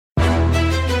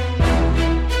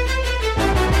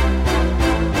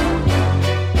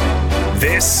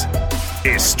This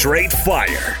is Straight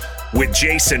Fire with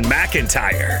Jason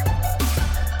McIntyre.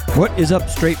 What is up,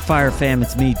 Straight Fire fam?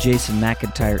 It's me, Jason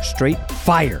McIntyre. Straight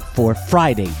Fire for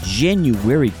Friday,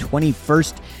 January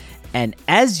 21st. And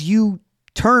as you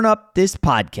turn up this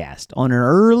podcast on an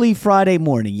early Friday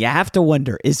morning, you have to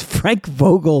wonder, is Frank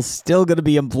Vogel still going to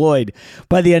be employed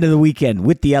by the end of the weekend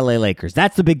with the LA Lakers?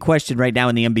 That's the big question right now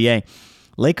in the NBA.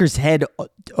 Lakers head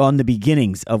on the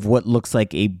beginnings of what looks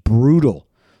like a brutal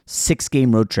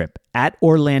 6-game road trip at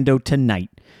Orlando tonight,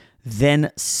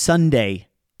 then Sunday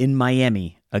in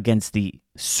Miami against the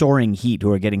soaring Heat,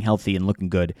 who are getting healthy and looking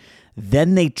good.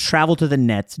 Then they travel to the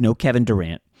Nets, no Kevin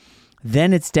Durant.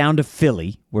 Then it's down to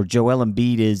Philly, where Joel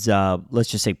Embiid is, let's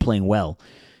just say, playing well.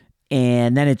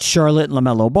 And then it's Charlotte and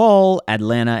LaMelo Ball,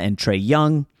 Atlanta and Trae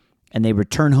Young, and they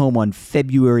return home on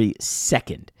February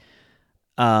 2nd.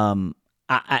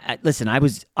 Listen, I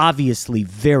was obviously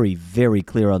very, very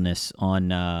clear on this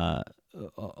on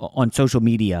social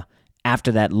media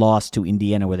after that loss to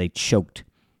Indiana where they choked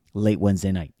late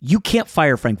Wednesday night. You can't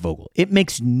fire Frank Vogel. It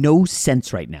makes no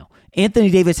sense right now. Anthony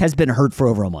Davis has been hurt for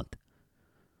over a month.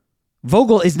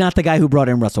 Vogel is not the guy who brought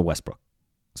in Russell Westbrook.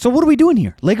 So what are we doing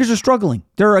here? Lakers are struggling.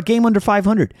 They're a game under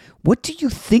 500. What do you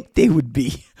think they would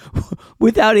be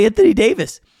without Anthony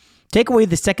Davis? Take away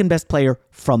the second best player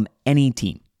from any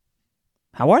team.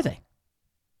 How are they?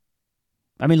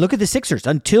 I mean, look at the Sixers.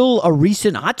 Until a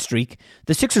recent hot streak,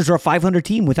 the Sixers are a 500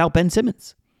 team without Ben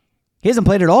Simmons. He hasn't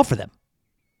played at all for them.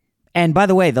 And by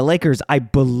the way, the Lakers, I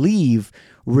believe,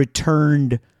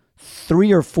 returned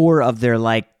 3 or 4 of their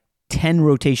 10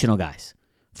 rotational guys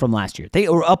from last year. They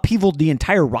upheavaled the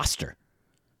entire roster.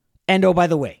 And oh, by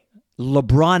the way,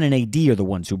 LeBron and AD are the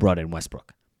ones who brought in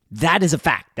Westbrook. That is a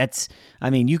fact. The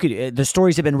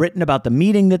stories have been written about the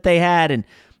meeting that they had, and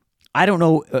I don't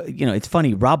know, it's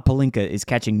funny, Rob Pelinka is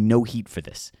catching no heat for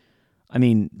this. I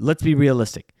mean, let's be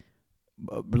realistic.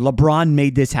 LeBron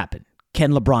made this happen.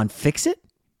 Can LeBron fix it?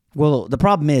 Well, the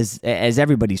problem is, as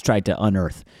everybody's tried to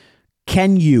unearth,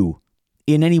 can you,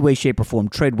 in any way, shape, or form,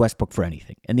 trade Westbrook for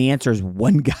anything? And the answer is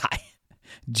one guy,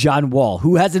 John Wall,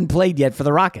 who hasn't played yet for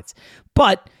the Rockets.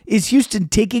 But is Houston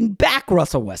taking back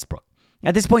Russell Westbrook?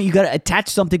 At this point, you got to attach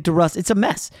something to Russ. It's a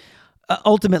mess.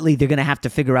 Ultimately, they're going to have to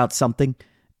figure out something.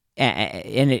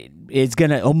 And it's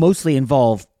going to mostly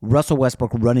involve Russell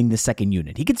Westbrook running the second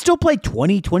unit. He can still play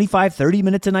 20, 25, 30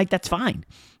 minutes a night. That's fine.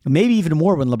 Maybe even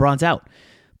more when LeBron's out.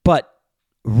 But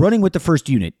running with the first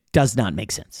unit does not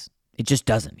make sense. It just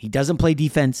doesn't. He doesn't play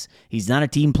defense. He's not a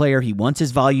team player. He wants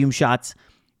his volume shots.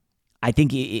 I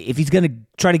think if he's going to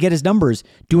try to get his numbers,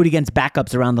 do it against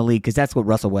backups around the league, because that's what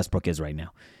Russell Westbrook is right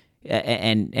now.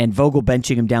 And Vogel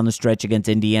benching him down the stretch against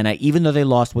Indiana, even though they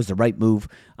lost, was the right move.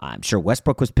 I'm sure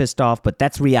Westbrook was pissed off, but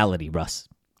that's reality, Russ.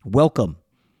 Welcome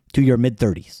to your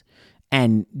mid-30s.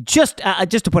 And just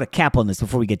to put a cap on this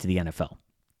before we get to the NFL,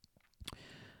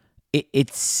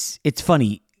 it's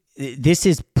funny. This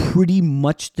is pretty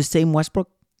much the same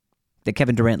Westbrook that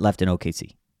Kevin Durant left in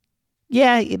OKC.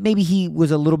 Yeah, maybe he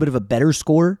was a little bit of a better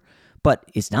scorer, but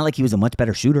it's not like he was a much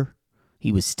better shooter.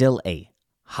 He was still a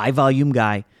high-volume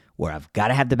guy where I've got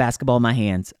to have the basketball in my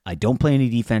hands. I don't play any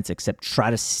defense except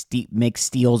try to make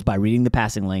steals by reading the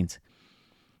passing lanes.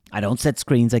 I don't set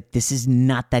screens. This is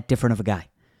not that different of a guy.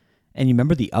 And you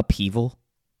remember the upheaval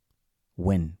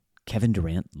when Kevin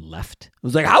Durant left? It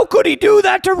was how could he do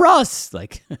that to Russ?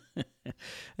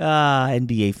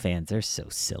 NBA fans, they're so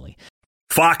silly.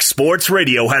 Fox Sports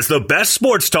Radio has the best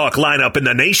sports talk lineup in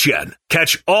the nation.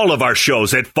 Catch all of our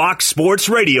shows at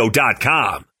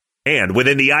foxsportsradio.com. And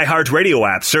within the iHeartRadio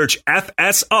app, search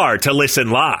FSR to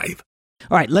listen live.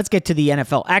 All right, let's get to the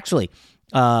NFL. Actually,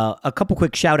 a couple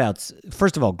quick shout-outs.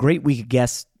 First of all, great week of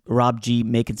guests. Rob G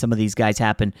making some of these guys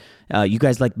happen. You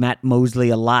guys like Matt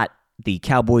Mosley a lot, the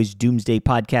Cowboys Doomsday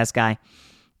podcast guy.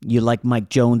 You like Mike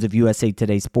Jones of USA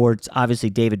Today Sports.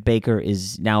 Obviously, David Baker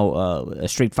is now a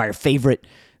Straight Fire favorite.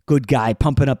 Good guy,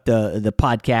 pumping up the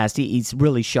podcast. He's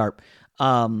really sharp.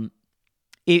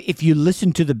 If you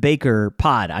listen to the Baker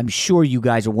pod, I'm sure you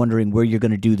guys are wondering where you're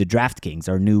going to do the DraftKings,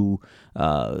 our new,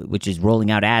 which is rolling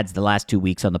out ads the last 2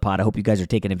 weeks on the pod. I hope you guys are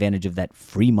taking advantage of that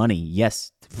free money.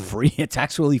 Yes, free. It's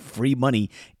actually free money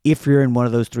if you're in one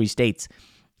of those 3 states.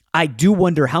 I do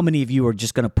wonder how many of you are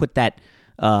just going to put that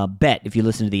bet. If you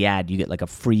listen to the ad, you get a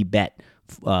free bet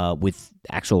with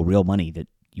actual real money that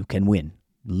you can win.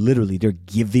 Literally, they're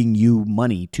giving you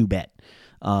money to bet.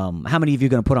 How many of you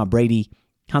are going to put on Brady?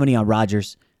 How many on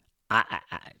Rodgers?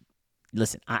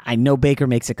 Listen, I know Baker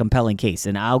makes a compelling case,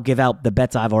 and I'll give out the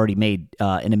bets I've already made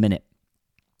in a minute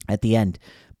at the end.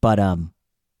 But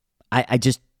I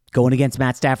just going against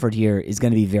Matt Stafford here is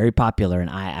going to be very popular,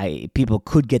 and people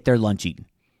could get their lunch eaten.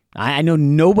 I know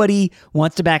nobody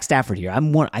wants to back Stafford here. I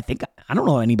don't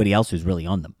know anybody else who's really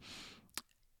on them.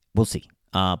 We'll see.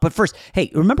 But first,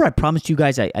 hey, remember I promised you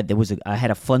guys I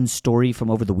had a fun story from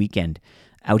over the weekend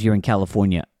out here in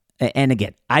California. And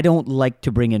again, I don't like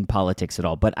to bring in politics at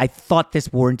all, but I thought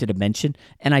this warranted a mention,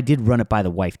 and I did run it by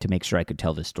the wife to make sure I could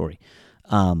tell this story.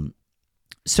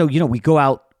 So, we go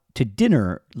out to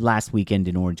dinner last weekend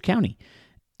in Orange County,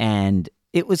 and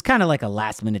it was kind of like a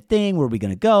last-minute thing. Where are we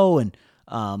going to go? And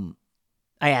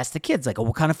I asked the kids, like, oh,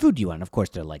 what kind of food do you want? And of course,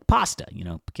 they're like, pasta.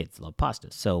 Kids love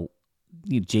pasta. So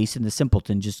Jason the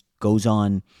simpleton just goes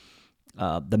on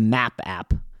the map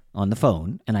app on the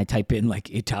phone, and I type in like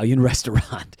Italian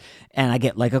restaurant, and I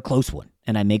get like a close one,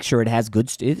 and I make sure it has good.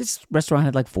 This restaurant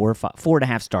had like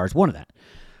 4.5 stars, one of that.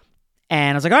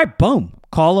 And I was like, all right, boom,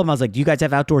 call them. I was like, do you guys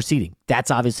have outdoor seating?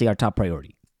 That's obviously our top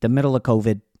priority. The middle of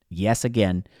COVID, yes,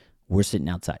 again, we're sitting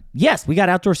outside. Yes, we got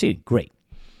outdoor seating, great.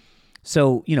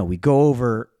 So we go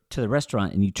over to the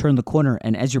restaurant, and you turn the corner,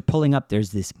 and as you're pulling up,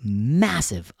 there's this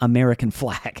massive American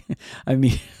flag. I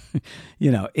mean,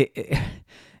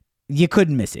 you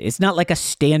couldn't miss it. It's not like a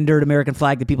standard American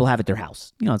flag that people have at their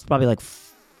house. It's probably like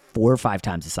 4 or 5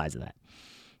 times the size of that.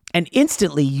 And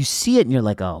instantly you see it and you're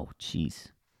like, oh, geez.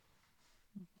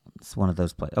 It's one of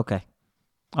those places. Okay.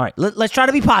 All right. Let's try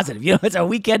to be positive. It's a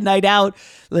weekend night out.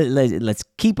 Let's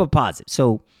keep it positive.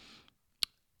 So,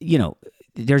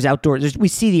 there's outdoor. We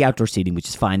see the outdoor seating, which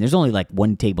is fine. There's only like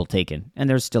one table taken, and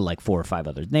there's still like 4 or 5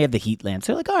 others. And they have the heat lamps.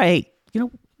 So they're like, all right,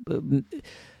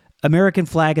 American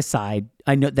flag aside,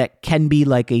 I know that can be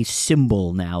like a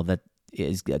symbol now that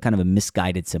is kind of a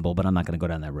misguided symbol, but I'm not going to go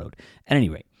down that road. At any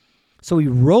rate, so we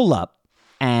roll up,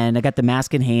 and I got the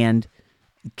mask in hand.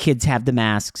 Kids have the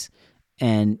masks,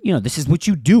 and this is what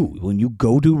you do when you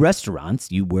go to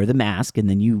restaurants. You wear the mask, and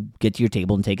then you get to your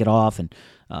table and take it off, and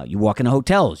you walk into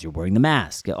hotels, you're wearing the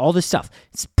mask, all this stuff.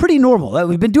 It's pretty normal.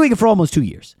 We've been doing it for almost 2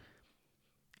 years.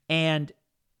 And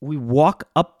we walk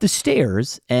up the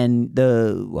stairs, and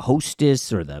the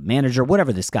hostess or the manager,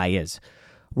 whatever this guy is,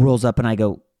 rolls up, and I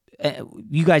go,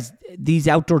 you guys, these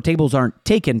outdoor tables aren't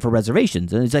taken for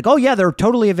reservations. And he's like, oh, yeah, they're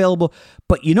totally available.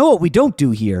 But you know what we don't do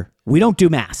here? We don't do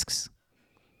masks.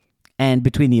 And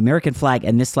between the American flag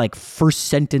and this like first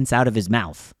sentence out of his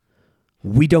mouth,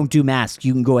 we don't do masks,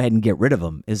 you can go ahead and get rid of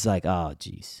them, is like, oh,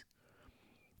 geez.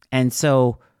 And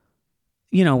so,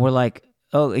 we're like,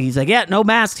 oh, he's like, yeah, no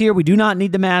mask here. We do not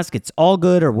need the mask. It's all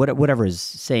good, or whatever his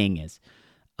saying is.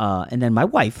 And then my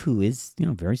wife, who is,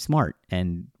 very smart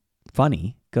and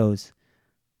funny, goes,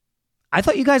 I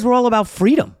thought you guys were all about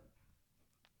freedom.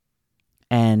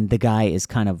 And the guy is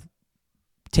kind of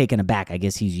taken aback. I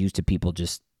guess he's used to people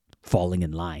just falling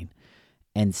in line,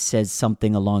 and says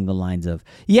something along the lines of,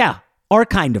 yeah, our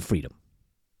kind of freedom.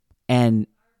 And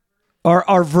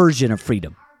our version of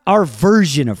freedom. Our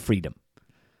version of freedom.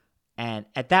 And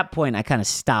at that point, I kind of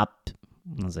stopped.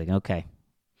 I was like, okay.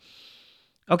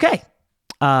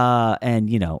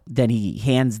 And, then he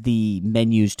hands the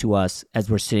menus to us as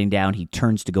we're sitting down. He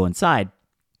turns to go inside,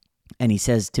 and he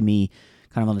says to me,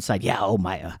 kind of on the side, yeah,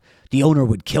 the owner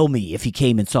would kill me if he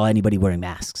came and saw anybody wearing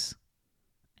masks.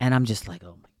 And I'm just like,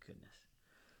 oh, my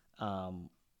goodness.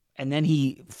 And then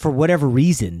he, for whatever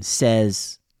reason,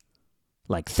 says,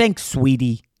 like, thanks,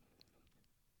 sweetie,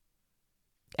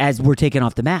 as we're taking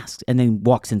off the masks, and then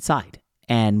walks inside.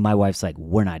 And my wife's like,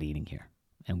 we're not eating here.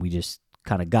 And we just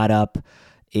kind of got up.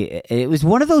 It was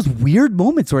one of those weird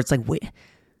moments where it's like, wait,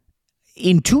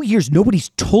 in 2 years, nobody's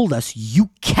told us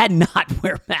you cannot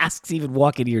wear masks, even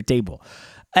walk into your table.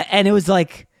 And it was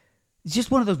like, it's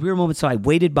just one of those weird moments. So I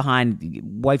waited behind,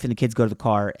 wife and the kids go to the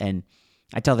car, and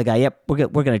I tell the guy, yep, we're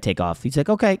going to take off. He's like,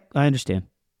 okay, I understand.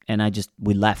 And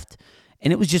we left.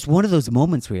 And it was just one of those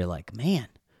moments where you're like, man,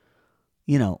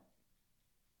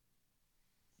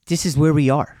 this is where we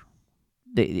are.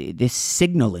 This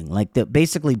signaling, like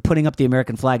basically putting up the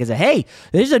American flag as hey,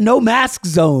 there's a no mask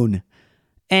zone.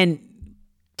 And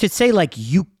to say like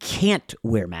you can't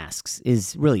wear masks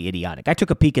is really idiotic. I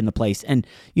took a peek in the place, and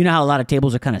you know how a lot of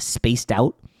tables are kind of spaced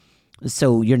out,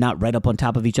 so you're not right up on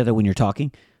top of each other when you're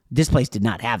talking? This place did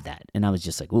not have that. And I was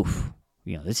just like, oof,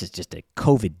 this is just a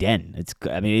COVID den.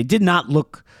 It did not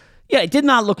look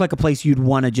like a place you'd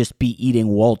want to just be eating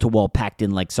wall to wall packed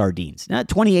in like sardines. Now,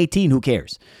 2018, who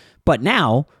cares? But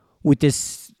now, with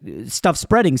this stuff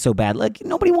spreading so bad, like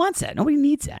nobody wants that. Nobody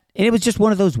needs that. And it was just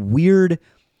one of those weird,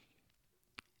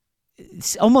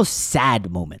 almost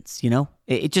sad moments,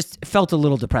 It just felt a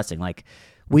little depressing. Like,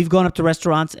 we've gone up to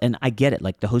restaurants, and I get it.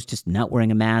 Like, the hostess not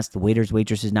wearing a mask, the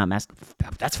waitress is not masked.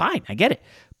 That's fine. I get it.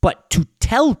 But to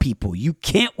tell people you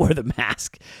can't wear the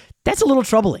mask, that's a little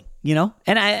troubling,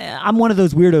 And I'm one of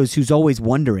those weirdos who's always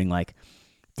wondering, like,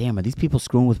 damn, are these people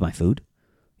screwing with my food?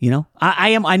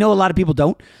 I know a lot of people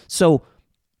don't. So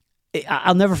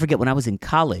I'll never forget when I was in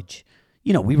college,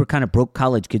 we were kind of broke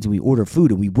college kids and we order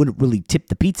food and we wouldn't really tip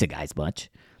the pizza guys much.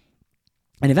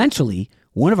 And eventually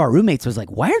one of our roommates was like,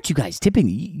 why aren't you guys tipping?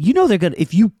 They're going to,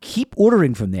 if you keep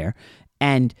ordering from there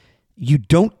and you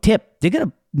don't tip, they're going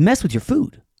to mess with your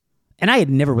food. And I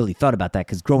had never really thought about that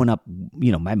because growing up,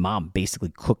 my mom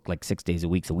basically cooked like 6 days a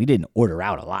week. So we didn't order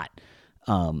out a lot.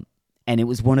 And it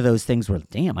was one of those things where,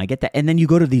 damn, I get that. And then you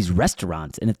go to these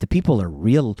restaurants and if the people are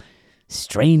real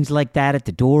strange like that at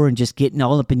the door and just getting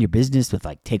all up in your business with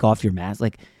like, take off your mask,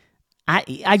 like I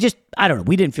don't know.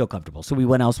 We didn't feel comfortable. So we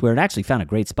went elsewhere and actually found a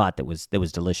great spot that was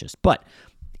delicious. But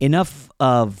enough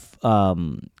of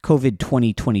COVID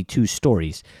 2022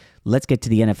 stories. Let's get to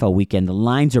the NFL weekend. The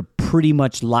lines are pretty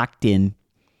much locked in.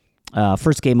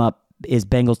 First game up is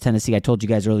Bengals, Tennessee. I told you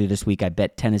guys earlier this week I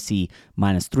bet Tennessee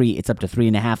 -3. It's up to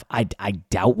 3.5. I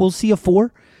doubt we'll see a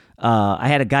 4. I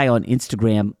had a guy on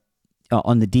Instagram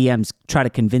on the DMs try to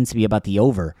convince me about the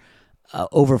over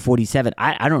 47.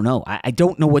 I don't know. I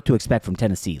don't know what to expect from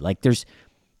Tennessee. Like there's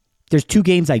 2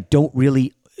 games I don't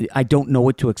know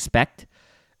what to expect.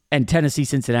 And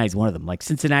Tennessee-Cincinnati is one of them. Like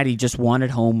Cincinnati just won at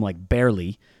home, like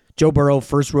barely. Joe Burrow,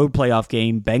 first road playoff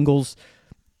game. Bengals,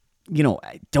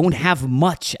 don't have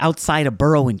much outside of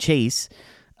Burrow and Chase.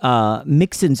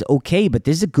 Mixon's okay, but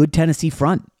this is a good Tennessee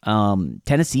front.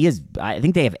 Tennessee I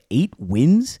think they have 8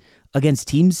 wins against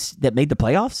teams that made the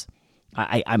playoffs.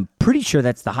 I'm pretty sure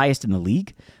that's the highest in the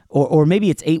league. Or maybe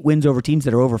it's 8 wins over teams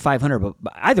that are over 500.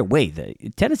 But either way, the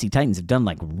Tennessee Titans have done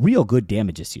like real good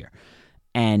damage this year.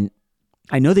 And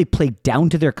I know they play down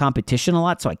to their competition a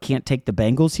lot, so I can't take the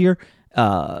Bengals here.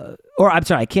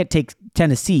 I can't take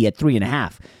Tennessee at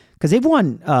 3.5 because they've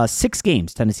won 6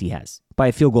 games. Tennessee has by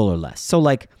a field goal or less. So,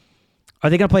 like, are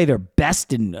they going to play their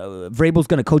best? And Vrabel's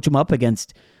going to coach them up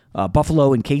against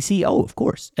Buffalo and KC? Oh, of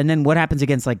course. And then what happens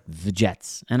against like the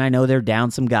Jets? And I know they're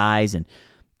down some guys, and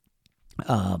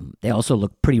they also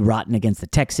look pretty rotten against the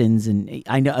Texans. And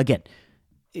I know again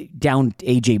down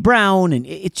AJ Brown, and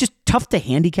it's just tough to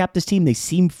handicap this team. They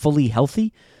seem fully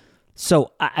healthy,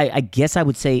 so I guess I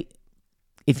would say,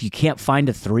 if you can't find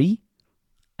a 3,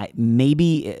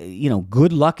 maybe,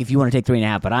 good luck if you want to take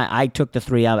 3.5. But I took the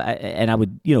 3 out, and I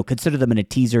would, consider them in a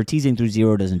teaser. Teasing through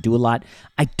 0 doesn't do a lot.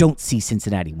 I don't see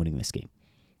Cincinnati winning this game.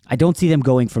 I don't see them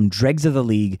going from dregs of the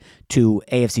league to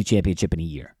AFC Championship in a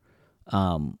year.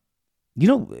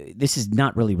 This is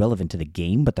not really relevant to the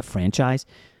game, but the franchise.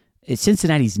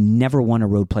 Cincinnati's never won a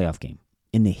road playoff game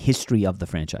in the history of the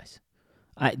franchise.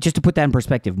 Just to put that in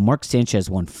perspective, Mark Sanchez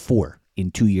won 4 in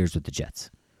 2 years with the Jets.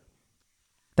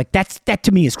 Like that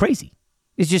to me is crazy.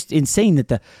 It's just insane that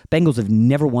the Bengals have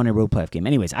never won a road playoff game.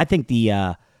 Anyways, I think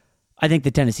the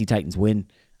Tennessee Titans win.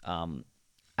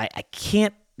 I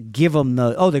can't give them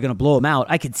they're going to blow them out.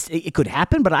 It could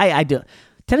happen, but I do.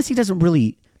 Tennessee doesn't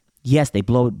really. Yes, they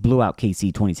blew out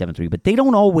KC 27-3, but they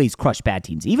don't always crush bad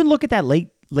teams. Even look at that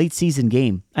late season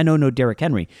game. I know no Derrick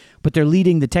Henry, but they're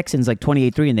leading the Texans like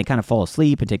 28-3, and they kind of fall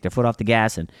asleep and take their foot off the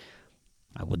gas. And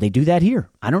would they do that here?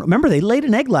 I don't remember. They laid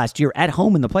an egg last year at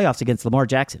home in the playoffs against Lamar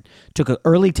Jackson. Took an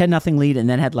early 10-0 lead and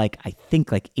then had I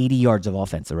think 80 yards of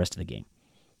offense the rest of the game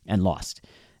and lost.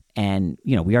 And,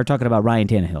 we are talking about Ryan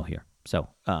Tannehill here. So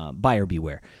buyer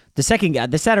beware. The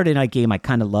Saturday night game I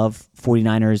kind of love.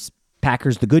 49ers,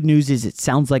 Packers. The good news is it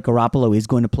sounds like Garoppolo is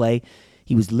going to play.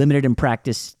 He was limited in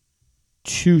practice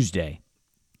Tuesday.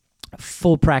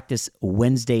 Full practice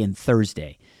Wednesday and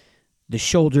Thursday. The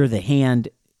shoulder, the hand.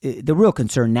 The real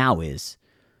concern now is,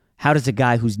 how does a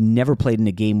guy who's never played in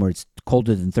a game where it's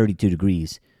colder than 32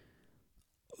 degrees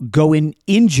go in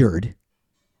injured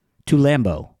to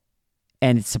Lambeau,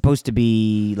 and it's supposed to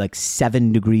be like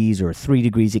 7 degrees or 3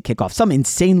 degrees at kickoff, some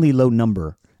insanely low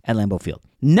number at Lambeau Field.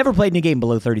 Never played in a game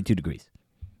below 32 degrees.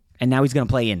 And now he's going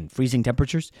to play in freezing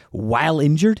temperatures while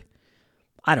injured?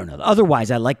 I don't know. Otherwise,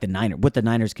 I like the Niners. What the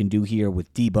Niners can do here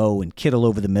with Debo and Kittle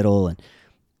over the middle, and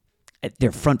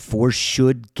their front four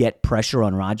should get pressure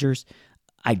on Rodgers.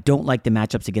 I don't like the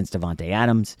matchups against Devontae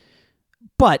Adams.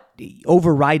 But the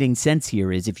overriding sense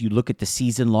here is, if you look at the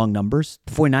season-long numbers,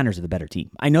 the 49ers are the better team.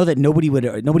 I know that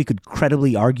nobody could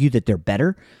credibly argue that they're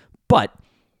better, but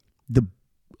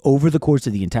over the course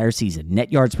of the entire season,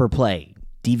 net yards per play,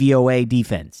 DVOA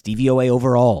defense, DVOA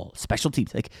overall, special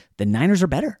teams, the Niners are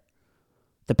better.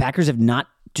 The Packers have not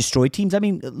destroyed teams. I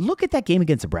mean, look at that game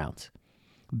against the Browns.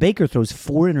 Baker throws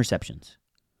 4 interceptions,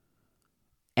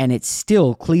 and it's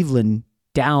still Cleveland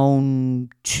down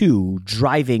 2,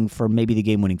 driving for maybe the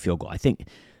game-winning field goal. I think,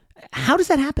 how does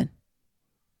that happen?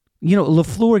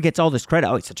 LaFleur gets all this credit.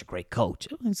 Oh, he's such a great coach.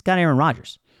 He's got Aaron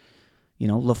Rodgers.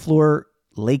 LaFleur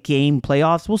late game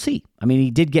playoffs, we'll see. I mean,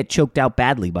 he did get choked out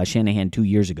badly by Shanahan 2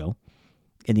 years ago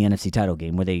in the NFC title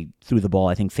game where they threw the ball,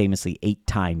 I think, famously 8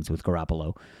 times with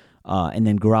Garoppolo. And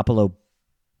then Garoppolo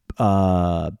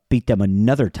beat them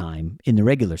another time in the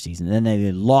regular season. And then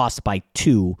they lost by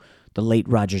 2 the late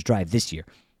Rodgers drive this year.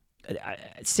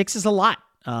 6 is a lot.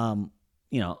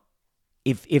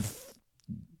 If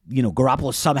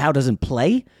Garoppolo somehow doesn't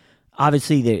play,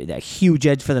 obviously they're a huge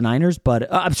edge for the Niners, but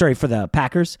for the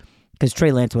Packers, because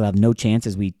Trey Lance will have no chance,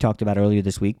 as we talked about earlier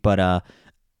this week. But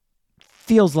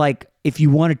feels like if you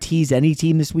want to tease any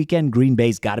team this weekend, Green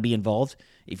Bay's got to be involved.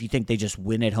 If you think they just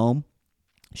win at home,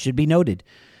 should be noted,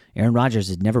 Aaron Rodgers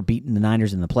has never beaten the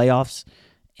Niners in the playoffs,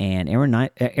 and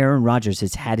Aaron Rodgers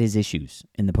has had his issues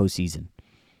in the postseason,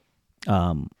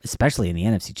 especially in the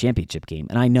NFC Championship game.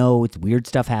 And I know it's weird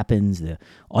stuff happens. The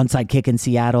onside kick in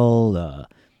Seattle,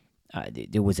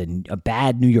 there was a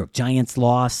bad New York Giants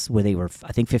loss where they were,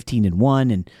 I think,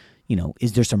 15-1, and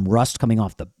is there some rust coming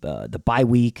off the bye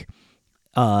week?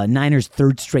 Niners'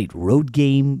 3rd straight road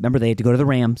game. Remember, they had to go to the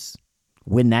Rams,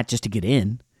 win that just to get in,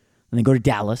 and then go to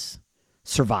Dallas,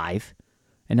 survive,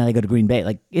 and now they go to Green Bay.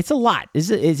 Like, it's a lot.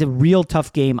 It's a real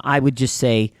tough game. I would just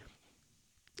say,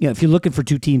 if you're looking for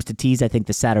 2 teams to tease, I think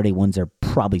the Saturday ones are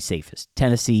probably safest.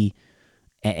 Tennessee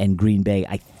and Green Bay,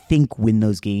 I think, win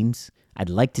those games. I'd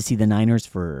like to see the Niners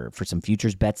for some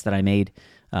futures bets that I made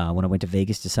when I went to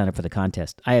Vegas to sign up for the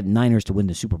contest. I have Niners to win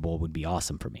the Super Bowl would be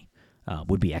awesome for me.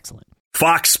 Would be excellent.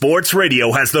 Fox Sports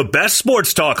Radio has the best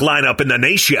sports talk lineup in the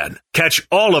nation. Catch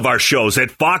all of our shows at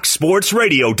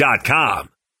foxsportsradio.com.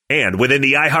 And within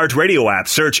the iHeartRadio app,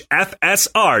 search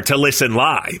FSR to listen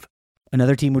live.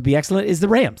 Another team would be excellent is the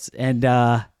Rams. And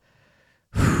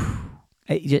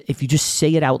if you just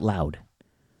say it out loud,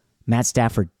 Matt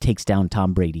Stafford takes down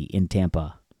Tom Brady in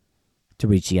Tampa to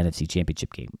reach the NFC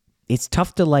Championship game. It's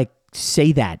tough to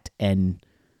say that and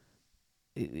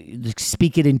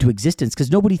speak it into existence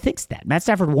because nobody thinks that. Matt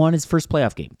Stafford won his first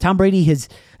playoff game. Tom Brady has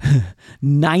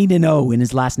 9-0 in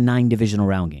his last 9 divisional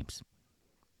round games.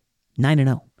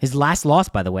 9-0. His last loss,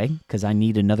 by the way, because I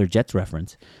need another Jets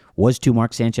reference, was to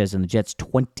Mark Sanchez and the Jets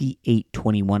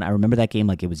 28-21. I remember that game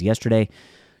like it was yesterday.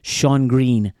 Sean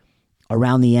Green,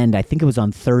 around the end, I think it was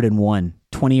on 3rd and 1,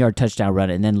 20-yard touchdown run,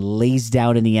 and then lays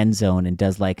down in the end zone and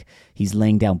does like he's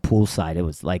laying down poolside.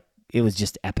 It was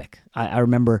just epic. I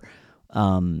remember,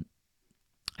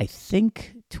 I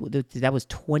think that was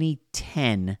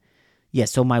 2010. Yeah,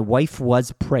 so my wife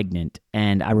was pregnant,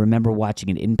 and I remember watching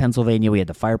it in Pennsylvania. We had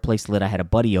the fireplace lit. I had a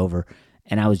buddy over,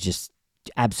 and I was just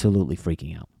absolutely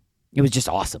freaking out. It was just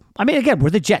awesome. I mean, again, we're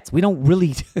the Jets. We don't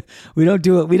really, we don't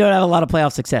have a lot of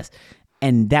playoff success.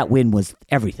 And that win was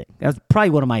everything. That was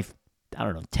probably one of my,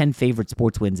 10 favorite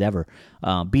sports wins ever,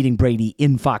 beating Brady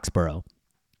in Foxborough.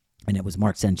 And it was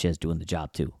Mark Sanchez doing the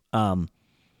job too.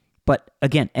 But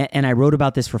again, and I wrote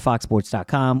about this for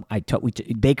foxsports.com.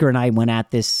 Baker and I went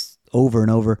at this over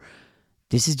and over.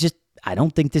 This is just, I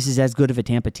don't think this is as good of a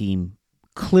Tampa team.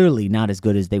 Clearly not as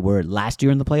good as they were last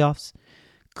year in the playoffs.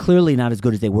 Clearly not as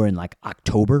good as they were in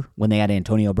October when they had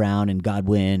Antonio Brown and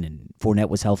Godwin and Fournette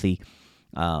was healthy.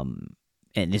 And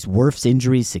this Wirfs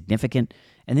injury is significant.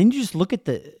 And then you just look at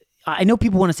I know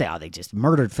people want to say, they just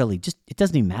murdered Philly. It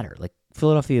doesn't even matter.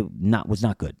 Philadelphia was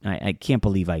not good. I can't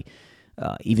believe I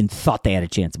even thought they had a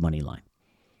chance money line.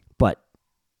 But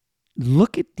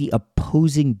look at the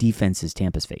opposing defenses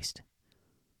Tampa's faced.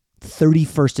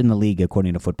 31st in the league,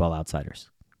 according to Football Outsiders.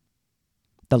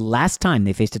 The last time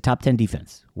they faced a top 10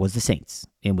 defense was the Saints.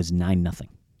 It was 9-0.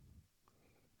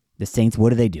 The Saints,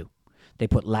 what do? They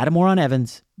put Lattimore on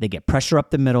Evans, they get pressure up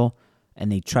the middle,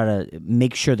 and they try to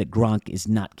make sure that Gronk is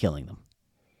not killing them.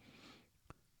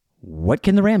 What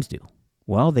can the Rams do?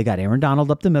 Well, they got Aaron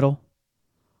Donald up the middle.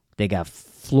 They got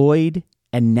Floyd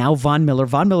and now Von Miller.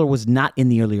 Von Miller was not in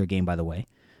the earlier game, by the way.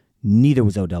 Neither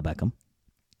was Odell Beckham.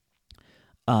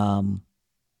 And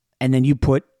then you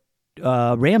put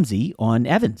Ramsey on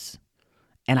Evans.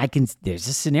 And there's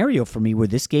a scenario for me where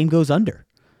this game goes under.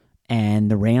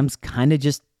 And the Rams kind of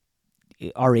just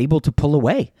are able to pull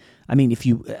away. I mean,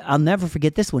 I'll never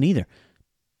forget this one either.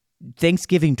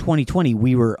 Thanksgiving 2020,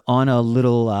 we were on a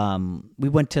little, we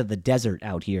went to the desert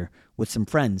out here with some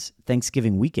friends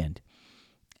Thanksgiving weekend.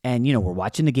 And, we're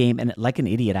watching the game, and like an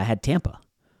idiot, I had Tampa.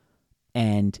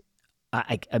 And,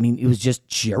 I mean, it was just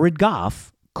Jared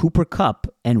Goff, Cooper Kupp,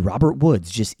 and Robert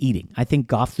Woods just eating. I think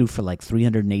Goff threw for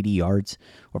 380 yards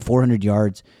or 400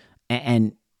 yards,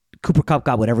 and Cooper Kupp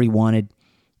got whatever he wanted.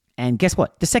 And guess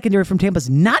what? The secondary from Tampa is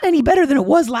not any better than it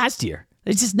was last year.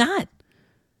 It's just not.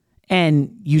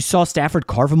 And you saw Stafford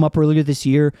carve him up earlier this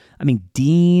year. I mean,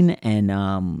 Dean and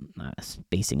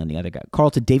spacing on the other guy,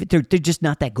 Carlton David, they're just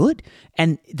not that good.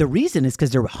 And the reason is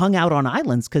because they're hung out on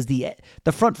islands because the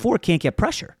front four can't get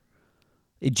pressure.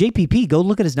 JPP, go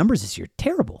look at his numbers this year.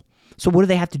 Terrible. So what do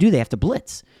they have to do? They have to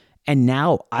blitz. And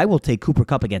now I will take Cooper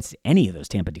Kupp against any of those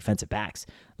Tampa defensive backs.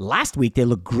 Last week, they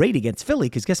looked great against Philly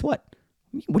because guess what?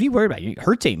 What are you worried about?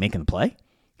 Hurts ain't making the play.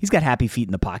 He's got happy feet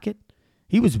in the pocket.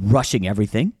 He was rushing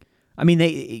everything. I mean,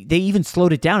 they even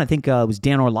slowed it down. I think it was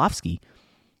Dan Orlovsky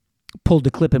pulled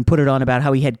the clip and put it on about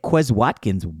how he had Quez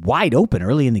Watkins wide open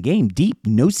early in the game, deep,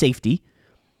 no safety.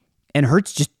 And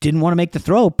Hurts just didn't want to make the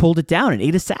throw, pulled it down, and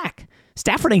ate a sack.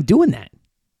 Stafford ain't doing that.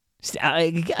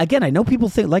 Again, I know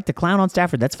people like to clown on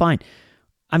Stafford. That's fine.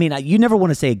 I mean, you never want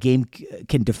to say a game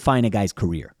can define a guy's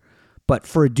career. But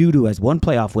for a dude who has one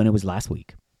playoff win, it was last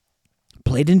week,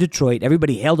 played in Detroit,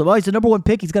 everybody hailed him. Oh, he's the number one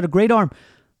pick. He's got a great arm.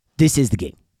 This is the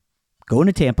game. Go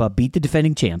into Tampa, beat the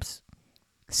defending champs,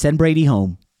 send Brady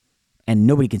home, and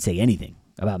nobody can say anything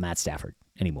about Matt Stafford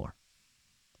anymore.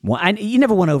 Well, you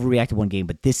never want to overreact to one game,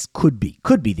 but this could be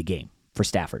the game for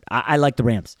Stafford. I like the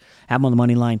Rams. Have them on the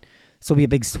money line. This will be a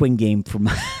big swing game for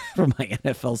my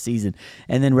NFL season.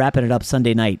 And then wrapping it up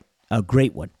Sunday night, a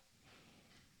great one.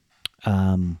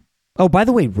 Oh, by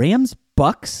the way, Rams,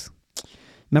 Bucks.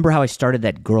 Remember how I started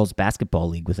that girls basketball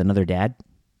league with another dad?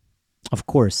 Of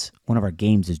course, one of our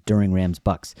games is during Rams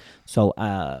Bucks. So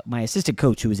my assistant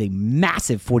coach, who is a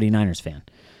massive 49ers fan,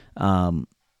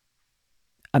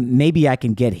 maybe I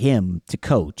can get him to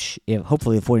coach. If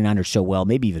hopefully the 49ers show well,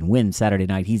 maybe even win Saturday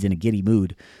night. He's in a giddy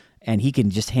mood, and he can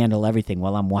just handle everything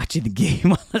while I'm watching the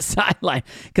game on the sideline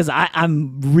because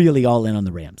I'm really all in on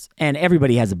the Rams. And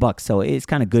everybody has a Bucks, so it's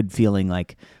kind of good feeling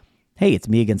like, hey, it's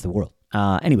me against the world.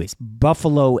 Anyways,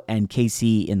 Buffalo and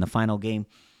KC in the final game.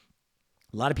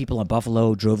 A lot of people on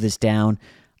Buffalo drove this down.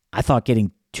 I thought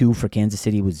getting 2 for Kansas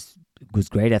City was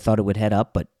great. I thought it would head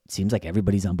up, but it seems like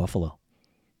everybody's on Buffalo.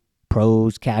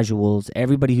 Pros, casuals,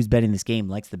 everybody who's betting this game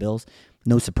likes the Bills.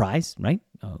 No surprise, right?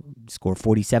 Score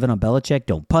 47 on Belichick.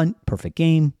 Don't punt. Perfect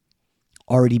game.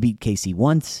 Already beat KC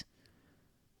once.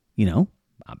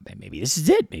 Maybe this is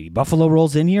it. Maybe Buffalo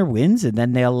rolls in here, wins, and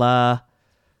then they'll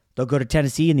go to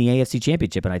Tennessee in the AFC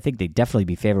Championship, and I think they'd definitely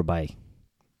be favored by,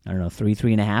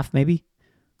 3.5 maybe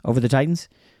over the Titans.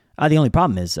 The only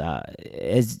problem is,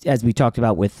 as we talked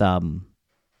about with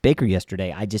Baker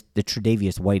yesterday, the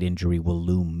Tre'Davious White injury will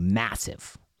loom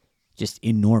massive, just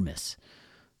enormous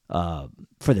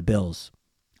for the Bills.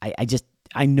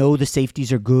 I know the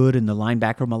safeties are good and the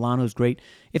linebacker Milano is great.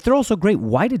 If they're also great,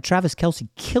 why did Travis Kelce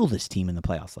kill this team in the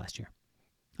playoffs last year?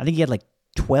 I think he had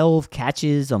 12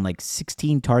 catches on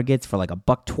 16 targets for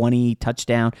 $120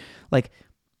 touchdown.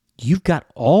 You've got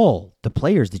all the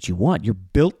players that you want. You're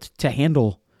built to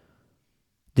handle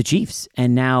the Chiefs.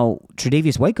 And now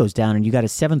Tre'Davious White goes down and you got a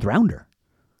 7th rounder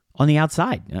on the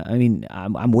outside. I mean,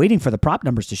 I'm waiting for the prop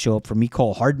numbers to show up for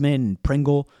Mecole Hardman and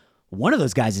Pringle. One of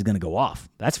those guys is going to go off.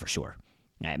 That's for sure.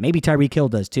 Maybe Tyreek Hill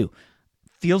does too.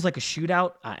 Feels like a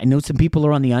shootout. I know some people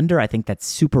are on the under. I think that's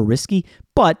super risky,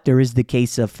 but there is the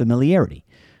case of familiarity.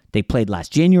 They played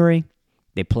last January.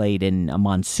 They played in a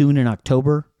monsoon in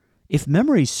October. If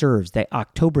memory serves, that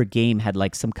October game had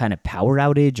some kind of power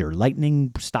outage or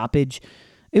lightning stoppage.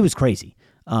 It was crazy.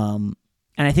 And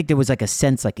I think there was a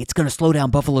sense it's going to slow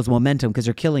down Buffalo's momentum because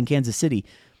they're killing Kansas City.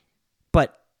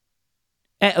 But,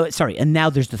 and now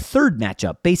there's the third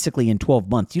matchup basically in 12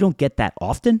 months. You don't get that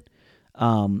often.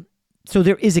 So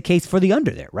there is a case for the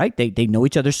under there, right? They know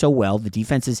each other so well. The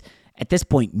defenses at this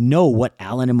point know what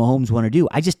Allen and Mahomes want to do.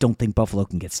 I just don't think Buffalo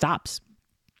can get stops.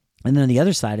 And then on the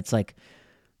other side, it's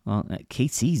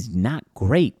KC's not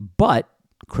great, but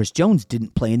Chris Jones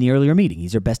didn't play in the earlier meeting.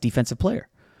 He's their best defensive player.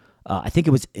 I think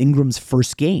it was Ingram's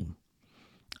first game.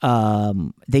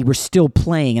 They were still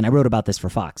playing, and I wrote about this for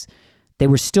Fox. They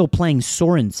were still playing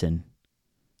Sorensen,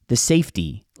 the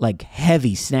safety,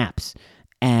 heavy snaps.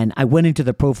 And I went into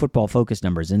the Pro Football Focus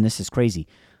numbers, and this is crazy.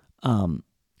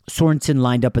 Sorensen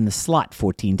lined up in the slot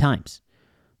 14 times.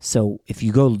 So if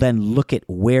you go then look at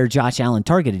where Josh Allen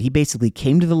targeted, he basically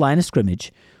came to the line of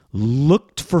scrimmage,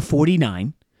 looked for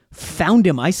 49, found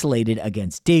him isolated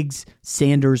against Diggs,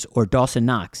 Sanders, or Dawson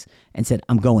Knox, and said,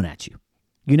 I'm going at you.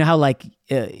 You know how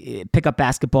pick up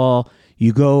basketball,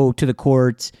 you go to the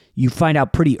courts, you find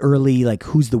out pretty early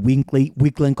who's the weak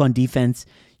link on defense.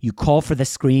 You call for the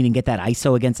screen and get that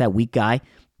ISO against that weak guy.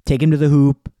 Take him to the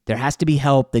hoop. There has to be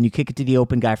help. Then you kick it to the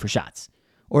open guy for shots.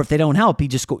 Or if they don't help,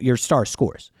 your star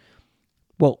scores.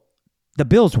 Well, the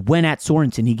Bills went at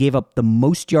Sorensen. He gave up the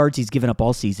most yards he's given up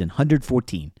all season,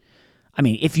 114. I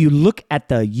mean, if you look at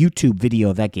the YouTube video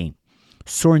of that game,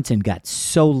 Sorensen got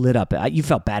so lit up. You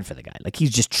felt bad for the guy. Like,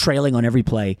 he's just trailing on every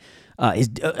play.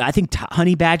 I think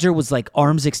Honey Badger was like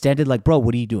arms extended, like, bro,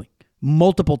 what are you doing?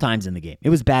 Multiple times in the game. It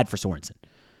was bad for Sorensen,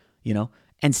 you know?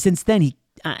 And since then,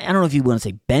 I don't know if you want to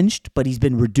say benched, but he's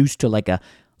been reduced to like a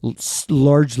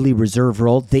largely reserve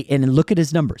role. And look at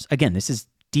his numbers. Again, this is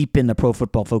deep in the Pro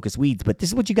Football Focus weeds, but this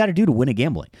is what you got to do to win a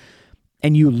gambling.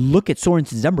 And you look at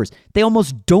Sorensen's numbers, they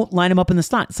almost don't line him up in the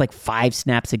slot. It's like 5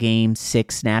 snaps a game,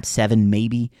 6 snaps, 7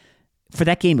 maybe. For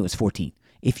that game, it was 14.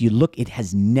 If you look, it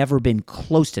has never been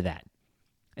close to that.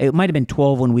 It might have been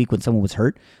 12 one week when someone was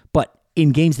hurt, but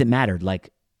in games that mattered,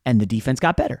 and the defense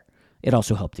got better. It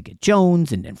also helped to get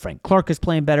Jones, and Frank Clark is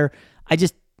playing better.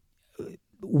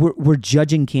 We're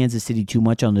judging Kansas City too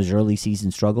much on those early season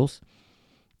struggles,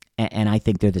 and I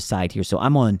think they're the side here. So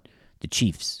I'm on the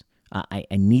Chiefs. I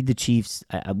need the Chiefs.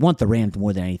 I want the Rams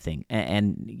more than anything.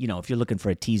 And you know, if you're looking for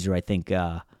a teaser, I think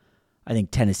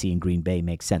Tennessee and Green Bay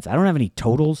makes sense. I don't have any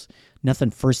totals,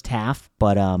 nothing first half,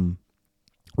 but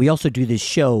we also do this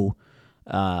show,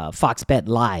 Fox Bet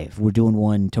Live. We're doing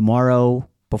one tomorrow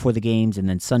before the games, and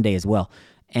then Sunday as well.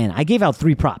 And I gave out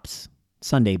 3 props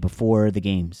Sunday before the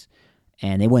games,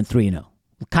 and they went 3-0.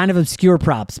 Kind of obscure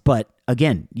props, but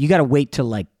again, you got to wait till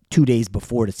like 2 days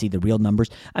before to see the real numbers.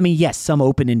 I mean, yes, some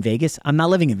open in Vegas. I'm not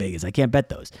living in Vegas. I can't bet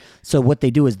those. So what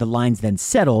they do is the lines then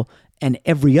settle, and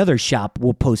every other shop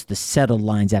will post the settled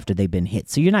lines after they've been hit.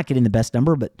 So you're not getting the best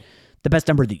number, but the best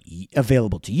number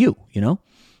available to you, you know?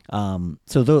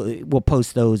 We'll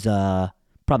post those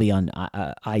probably on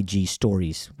IG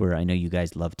stories, where I know you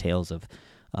guys love tales of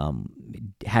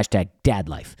hashtag dad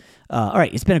life. All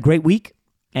right, it's been a great week,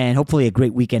 and hopefully a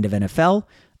great weekend of NFL.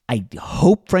 I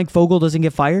hope Frank Vogel doesn't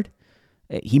get fired.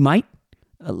 He might.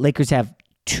 Lakers have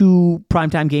 2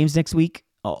 primetime games next week,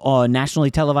 nationally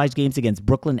televised games against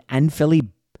Brooklyn and Philly,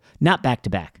 not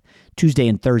back-to-back, Tuesday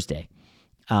and Thursday.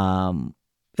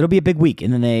 It'll be a big week.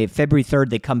 And then February 3rd,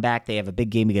 they come back. They have a big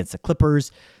game against the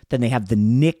Clippers. Then they have the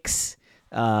Knicks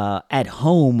at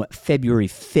home February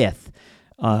 5th.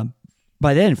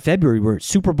 By then, February, we're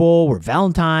Super Bowl, we're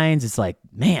Valentine's. It's like,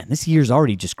 man, this year's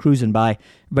already just cruising by.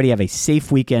 Everybody have a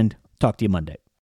safe weekend. Talk to you Monday.